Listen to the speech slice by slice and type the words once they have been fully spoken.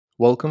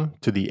Welcome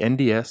to the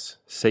NDS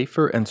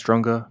Safer and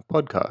Stronger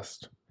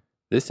podcast.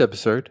 This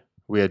episode,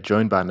 we are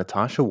joined by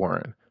Natarsha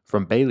Warren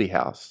from Bayley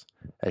House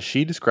as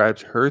she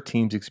describes her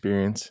team's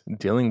experience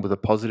dealing with a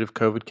positive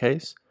COVID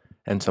case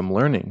and some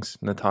learnings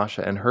Natarsha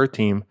and her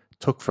team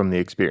took from the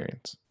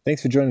experience.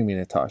 Thanks for joining me,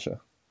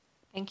 Natarsha.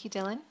 Thank you,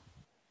 Dylan.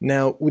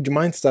 Now, would you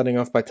mind starting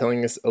off by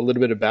telling us a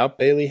little bit about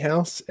Bayley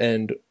House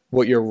and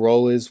what your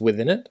role is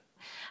within it?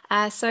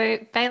 So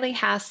Bayley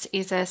House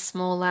is a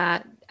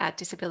smaller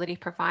disability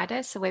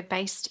provider. So we're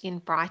based in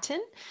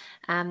Brighton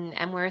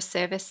and we're a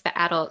service for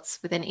adults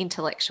with an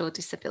intellectual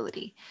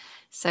disability.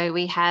 So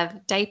we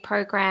have day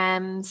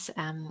programs,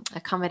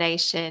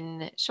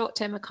 accommodation,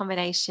 short-term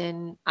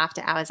accommodation,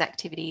 after-hours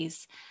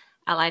activities,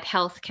 allied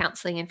health,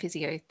 counselling and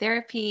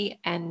physiotherapy,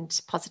 and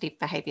positive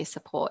behaviour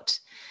support.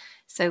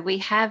 So we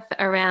have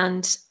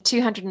around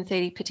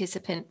 230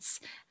 participants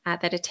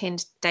that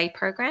attend day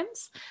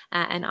programs,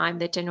 and I'm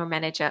the general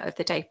manager of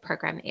the day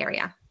program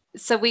area.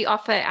 So we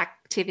offer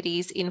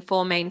activities in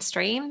four main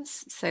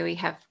streams. So we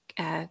have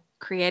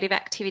creative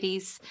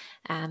activities,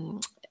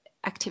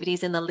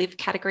 activities in the live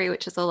category,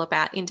 which is all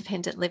about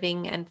independent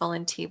living and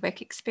volunteer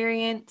work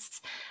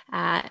experience,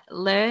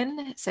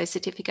 learn, so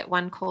certificate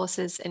 1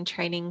 courses and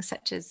training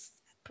such as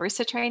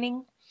barista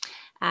training,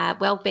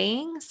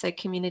 well-being, so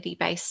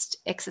community-based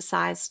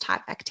exercise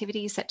type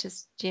activities such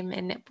as gym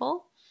and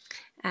netball.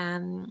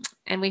 And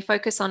we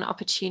focus on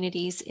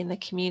opportunities in the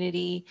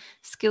community,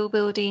 skill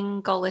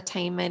building, goal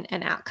attainment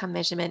and outcome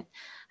measurement,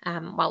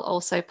 while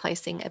also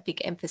placing a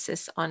big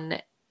emphasis on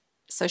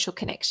social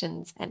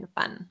connections and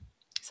fun.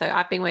 So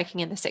I've been working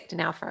in the sector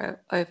now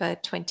for over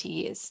 20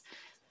 years.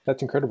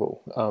 That's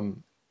incredible.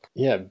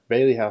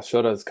 Bayley House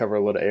sure does cover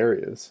a lot of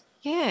areas.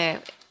 Yeah,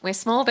 we're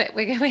small, but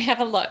we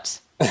have a lot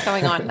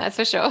going on, that's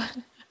for sure.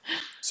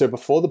 So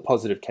before the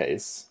positive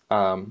case,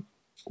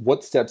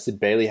 what steps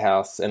did Bayley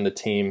House and the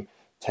team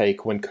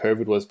take when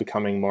COVID was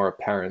becoming more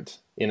apparent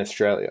in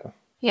Australia?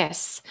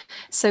 Yes.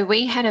 So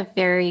we had a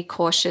very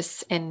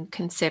cautious and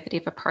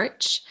conservative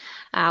approach.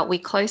 We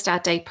closed our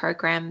day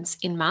programs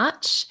in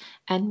March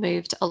and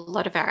moved a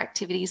lot of our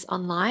activities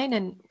online.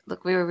 And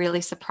look, we were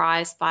really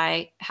surprised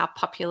by how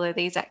popular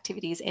these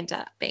activities ended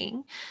up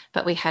being.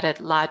 But we had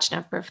a large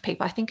number of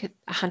people, I think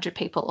 100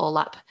 people all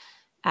up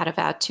out of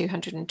our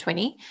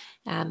 220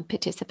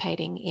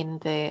 participating in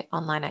the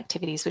online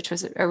activities, which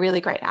was a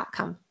really great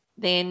outcome.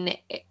 Then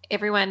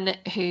everyone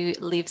who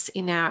lives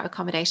in our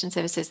accommodation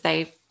services,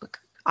 they've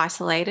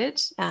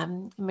isolated,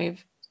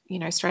 moved,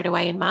 straight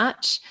away in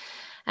March.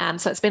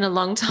 So it's been a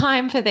long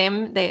time for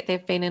them.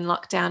 They've been in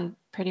lockdown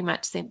pretty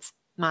much since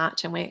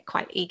March, and we're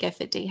quite eager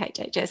for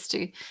DHHS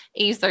to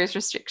ease those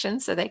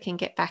restrictions so they can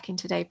get back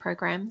into day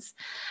programs.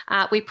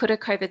 We put a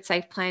COVID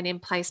safe plan in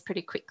place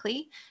pretty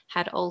quickly,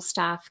 had all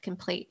staff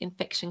complete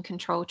infection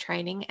control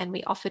training, and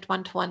we offered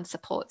one-to-one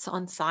supports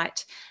on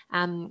site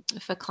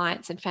for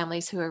clients and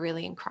families who are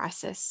really in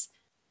crisis.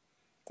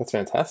 That's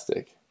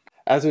fantastic.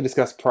 As we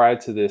discussed prior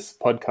to this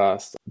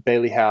podcast,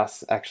 Bayley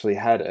House actually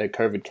had a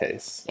COVID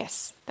case.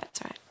 Yes,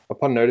 that's right.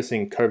 Upon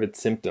noticing COVID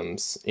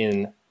symptoms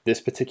in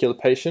this particular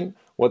patient,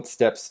 what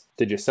steps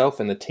did yourself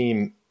and the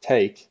team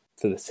take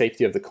for the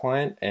safety of the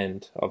client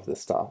and of the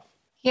staff?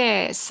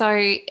 Yeah,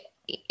 so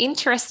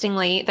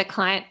interestingly, the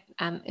client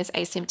is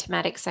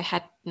asymptomatic, so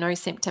had no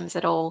symptoms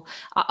at all.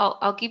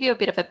 I'll give you a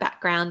bit of a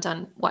background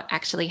on what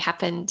actually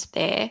happened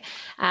there.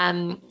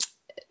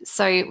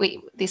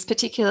 This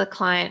particular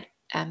client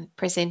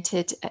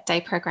presented at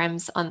day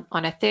programs on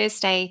a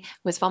Thursday,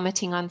 was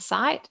vomiting on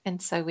site,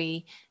 and so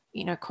we,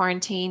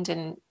 quarantined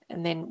and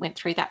then went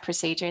through that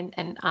procedure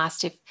and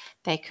asked if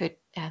they could,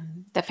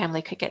 the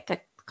family could get the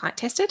client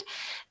tested.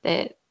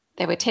 They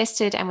were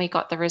tested and we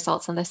got the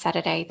results on the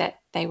Saturday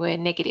that they were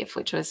negative,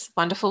 which was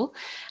wonderful.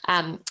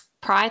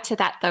 Prior to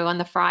that, though, on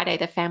the Friday,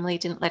 the family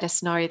didn't let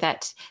us know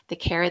that the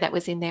carer that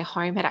was in their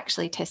home had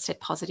actually tested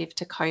positive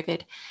to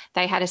COVID.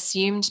 They had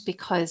assumed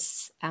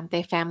because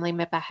their family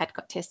member had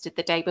got tested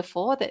the day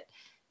before that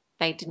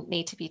they didn't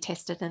need to be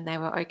tested and they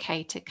were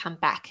okay to come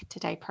back to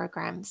day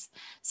programs.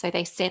 So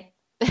they sent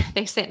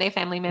their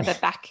family member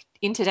back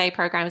into day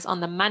programs on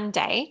the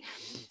Monday,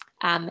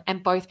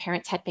 and both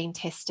parents had been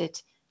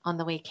tested on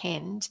the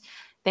weekend.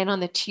 Then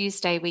on the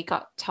Tuesday, we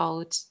got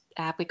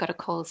a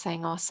call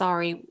saying, "Oh,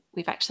 sorry,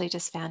 we've actually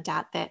just found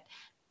out that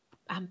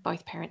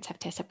both parents have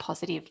tested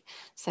positive,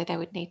 so they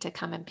would need to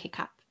come and pick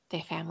up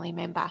their family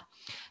member."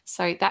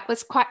 So that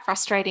was quite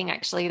frustrating,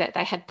 actually, that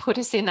they had put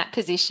us in that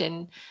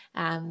position,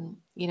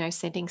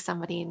 sending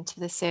somebody into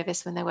the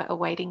service when they were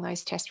awaiting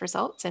those test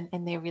results and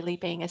there really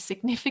being a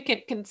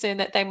significant concern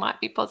that they might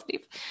be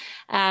positive.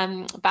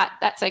 But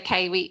that's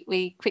okay.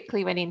 We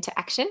quickly went into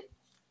action.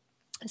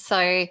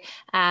 So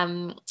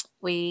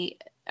we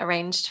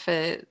arranged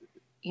for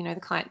the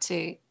client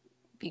to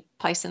be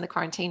placed in the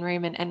quarantine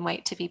room and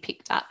wait to be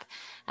picked up.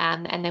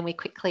 And then we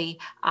quickly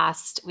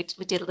asked, we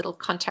did a little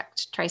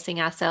contact tracing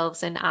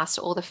ourselves and asked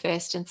all the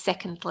first and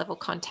second level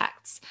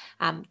contacts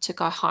to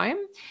go home.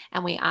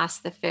 And we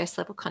asked the first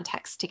level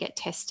contacts to get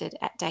tested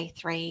at day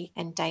 3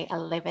 and day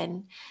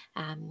 11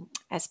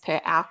 as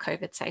per our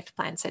COVID safe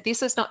plan. So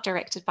this was not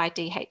directed by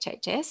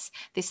DHHS.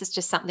 This is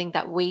just something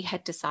that we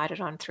had decided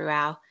on through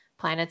our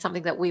plan and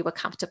something that we were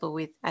comfortable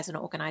with as an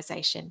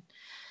organisation.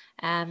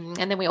 And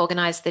then we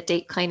organised the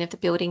deep clean of the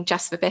building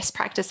just for best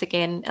practice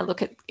again.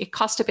 Look, it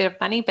cost a bit of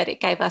money, but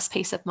it gave us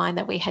peace of mind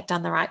that we had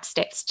done the right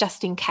steps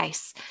just in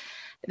case.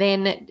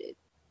 Then,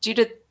 due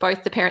to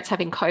both the parents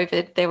having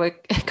COVID, there were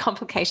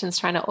complications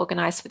trying to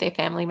organise for their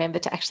family member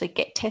to actually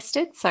get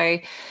tested. So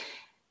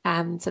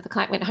the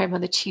client went home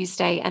on the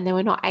Tuesday and they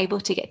were not able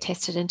to get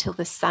tested until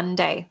the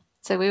Sunday.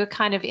 So we were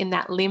kind of in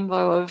that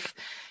limbo of,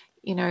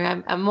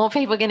 are more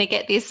people going to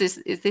get this?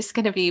 Is this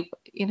going to be,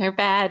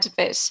 bad?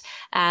 But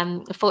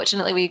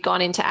fortunately, we'd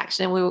gone into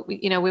action and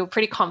we were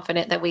pretty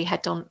confident that we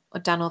had done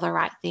all the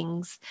right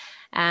things.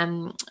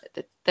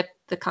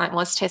 The client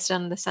was tested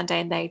on the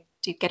Sunday and they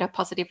did get a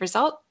positive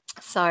result.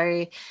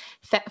 So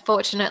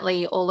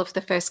fortunately, all of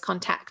the first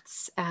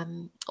contacts,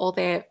 all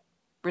their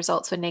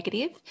results were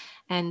negative.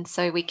 And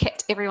so we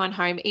kept everyone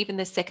home, even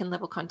the second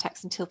level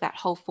contacts, until that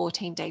whole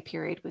 14-day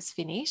period was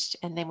finished.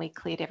 And then we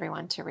cleared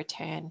everyone to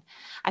return.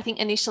 I think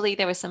initially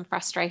there were some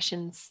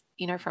frustrations,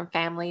 from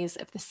families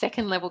of the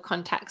second level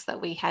contacts that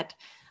we had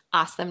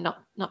asked them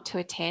not to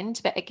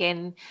attend. But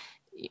again,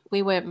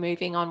 we weren't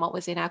moving on what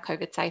was in our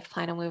COVID safe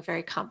plan and we were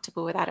very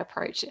comfortable with that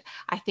approach.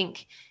 I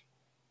think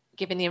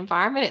given the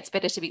environment, it's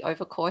better to be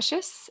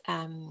overcautious.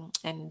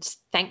 And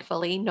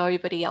thankfully,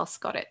 nobody else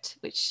got it,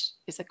 which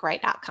is a great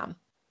outcome.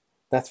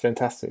 That's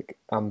fantastic.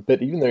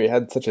 But even though you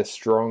had such a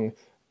strong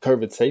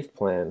COVID safe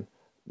plan,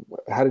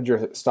 how did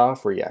your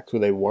staff react? Were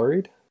they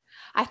worried?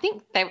 I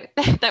think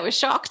they were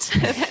shocked.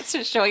 That's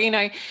for sure.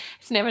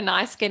 It's never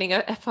nice getting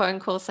a phone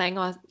call saying,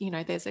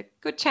 there's a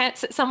good chance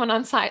that someone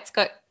on site's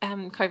got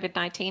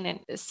COVID-19.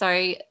 And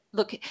so,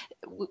 look,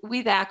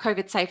 with our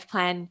COVID safe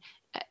plan,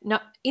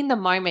 not in the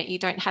moment, you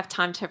don't have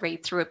time to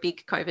read through a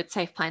big COVID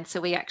safe plan. So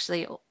we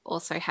actually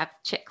also have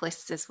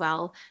checklists as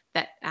well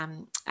that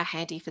are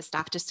handy for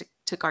staff just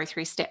to go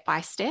through step by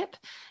step.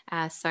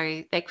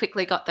 So they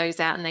quickly got those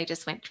out and they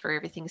just went through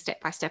everything step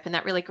by step. And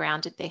that really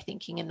grounded their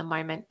thinking in the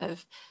moment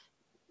of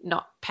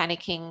not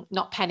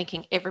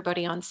panicking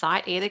everybody on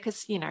site either.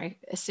 Because,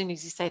 as soon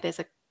as you say there's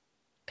a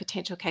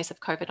potential case of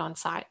COVID on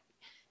site,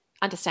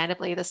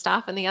 understandably, the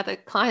staff and the other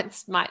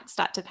clients might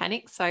start to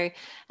panic. So,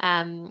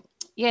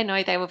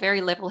 they were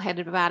very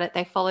level-headed about it.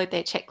 They followed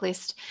their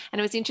checklist. And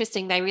it was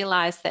interesting. They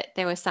realized that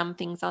there were some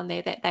things on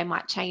there that they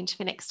might change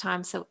for next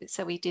time. So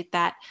we did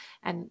that.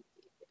 And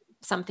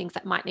some things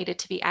that might needed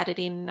to be added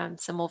in,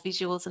 some more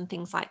visuals and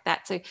things like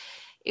that. So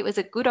it was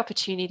a good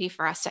opportunity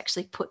for us to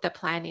actually put the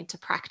plan into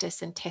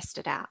practice and test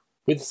it out.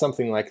 With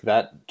something like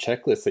that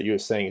checklist that you were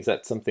saying, is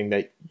that something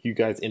that you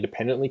guys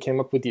independently came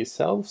up with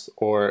yourselves,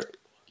 or?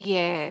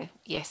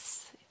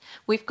 Yes.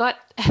 We've got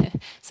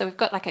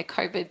like a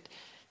COVID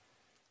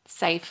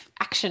safe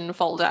action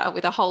folder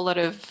with a whole lot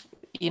of,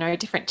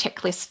 different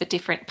checklists for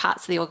different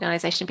parts of the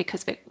organization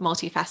because we're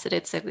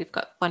multifaceted. So we've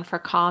got one for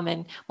COM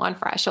and one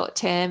for our short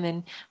term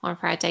and one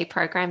for our day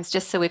programs,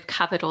 just so we've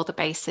covered all the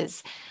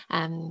bases.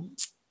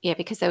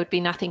 Because there would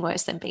be nothing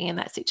worse than being in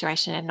that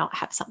situation and not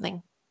have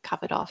something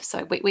covered off.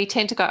 So we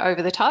tend to go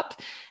over the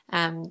top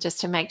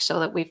just to make sure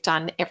that we've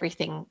done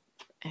everything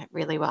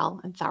really well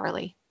and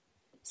thoroughly.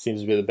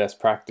 Seems to be the best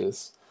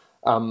practice.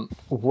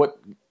 What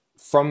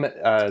from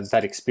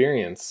that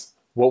experience,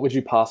 what would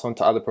you pass on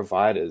to other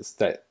providers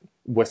that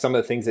were some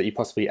of the things that you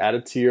possibly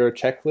added to your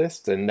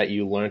checklist and that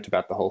you learned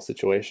about the whole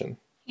situation?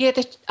 Yeah,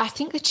 I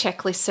think the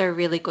checklists are a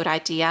really good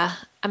idea.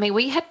 I mean,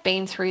 we had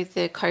been through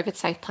the COVID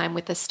safe plan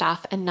with the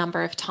staff a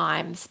number of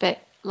times, but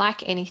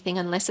like anything,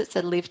 unless it's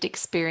a lived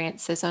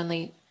experience, there's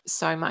only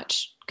so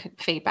much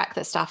feedback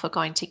that staff are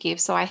going to give.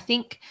 So I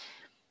think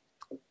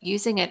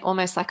using it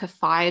almost like a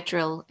fire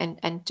drill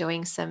and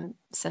doing some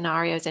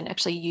scenarios and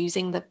actually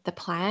using the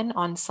plan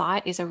on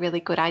site is a really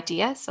good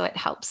idea. So it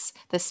helps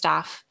the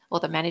staff or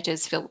the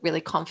managers feel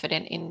really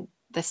confident in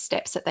the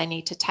steps that they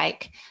need to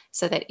take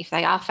so that if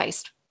they are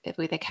faced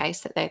with a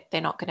case that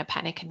they're not going to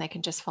panic and they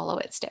can just follow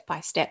it step by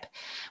step.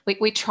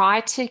 We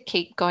try to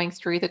keep going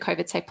through the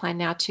COVID safe plan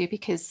now too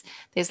because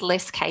there's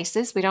less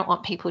cases. We don't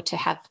want people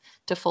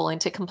to fall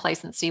into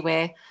complacency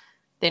where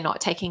they're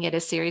not taking it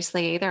as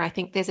seriously either. I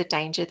think there's a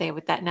danger there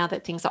with that now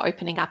that things are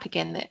opening up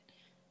again, that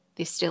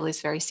this still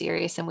is very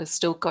serious and we'll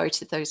still go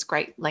to those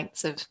great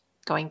lengths of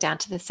going down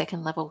to the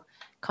second level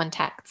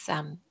contacts,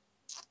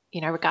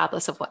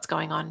 regardless of what's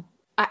going on.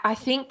 I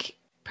think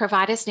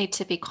providers need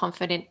to be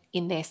confident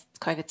in their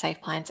COVID safe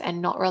plans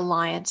and not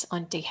reliant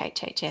on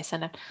DHHS.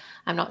 And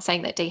I'm not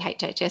saying that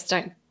DHHS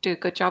don't do a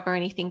good job or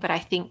anything, but I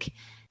think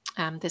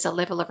there's a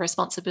level of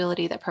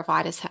responsibility that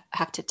providers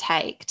have to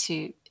take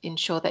to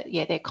ensure that,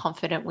 they're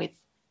confident with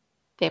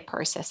their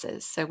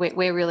processes. So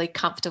we're really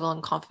comfortable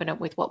and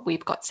confident with what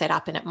we've got set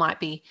up, and it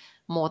might be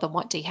more than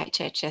what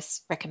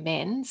DHHS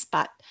recommends,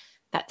 but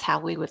that's how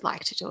we would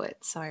like to do it.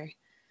 So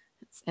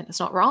it's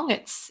not wrong.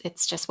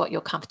 It's just what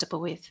you're comfortable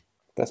with.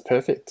 That's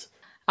perfect.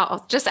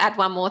 I'll just add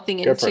one more thing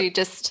into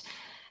just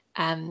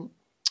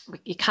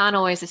you can't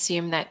always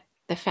assume that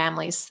the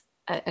families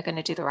are going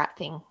to do the right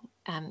thing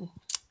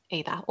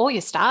either, or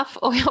your staff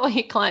or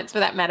your clients for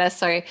that matter.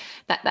 So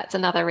that's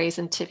another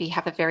reason to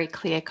have a very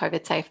clear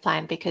COVID safe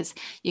plan, because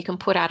you can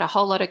put out a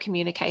whole lot of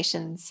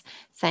communications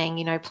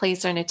saying,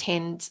 please don't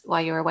attend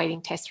while you're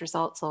awaiting test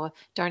results, or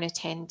don't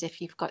attend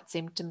if you've got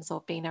symptoms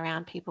or been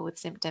around people with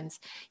symptoms.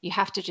 You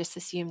have to just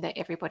assume that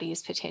everybody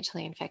is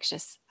potentially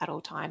infectious at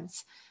all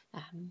times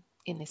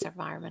in this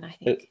environment, I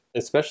think.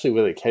 Especially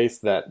with a case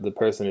that the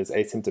person is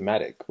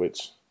asymptomatic,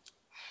 which...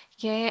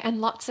 Yeah, and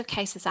lots of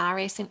cases are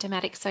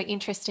asymptomatic. So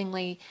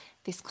interestingly,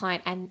 this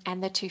client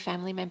and the two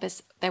family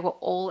members, they were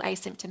all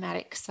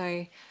asymptomatic.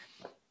 So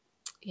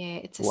yeah,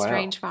 it's a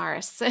strange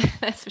virus,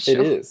 that's for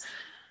sure. It is.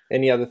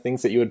 Any other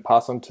things that you would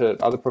pass on to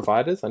other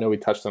providers? I know we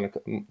touched on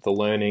the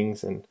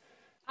learnings and...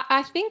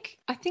 I think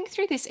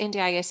through this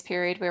NDIS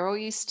period, we're all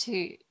used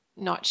to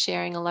not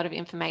sharing a lot of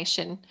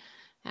information.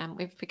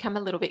 We've become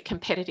a little bit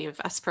competitive,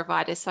 us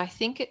providers. So I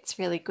think it's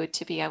really good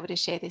to be able to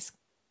share this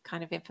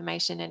kind of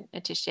information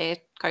and to share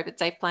COVID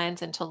safe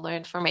plans and to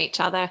learn from each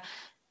other.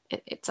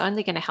 It's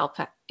only going to help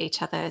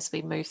each other as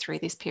we move through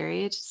this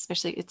period,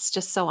 especially it's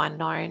just so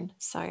unknown.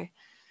 So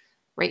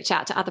reach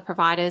out to other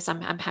providers.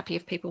 I'm happy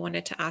if people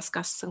wanted to ask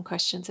us some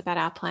questions about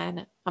our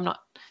plan. I'm not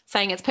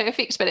saying it's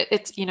perfect, but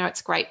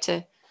it's great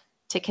to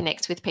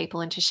connect with people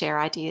and to share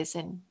ideas,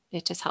 and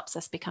it just helps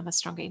us become a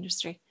stronger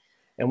industry.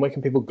 And where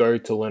can people go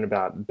to learn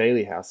about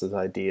Bayley House's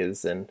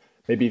ideas and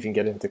maybe even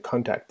get into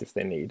contact if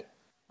they need?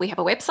 We have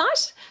a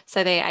website,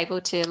 so they're able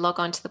to log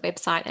on to the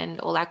website and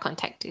all our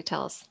contact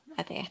details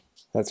are there.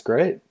 That's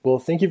great. Well,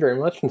 thank you very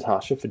much,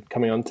 Natarsha, for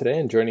coming on today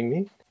and joining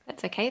me.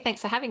 That's okay. Thanks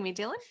for having me,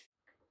 Dylan.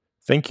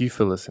 Thank you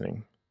for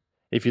listening.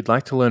 If you'd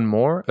like to learn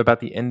more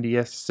about the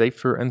NDS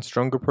Safer and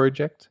Stronger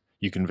project,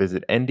 you can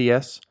visit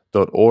nds.org.au.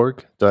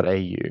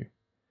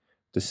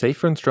 The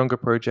Safer and Stronger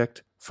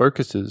project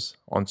focuses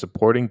on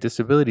supporting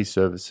disability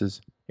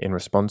services in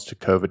response to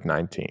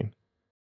COVID-19.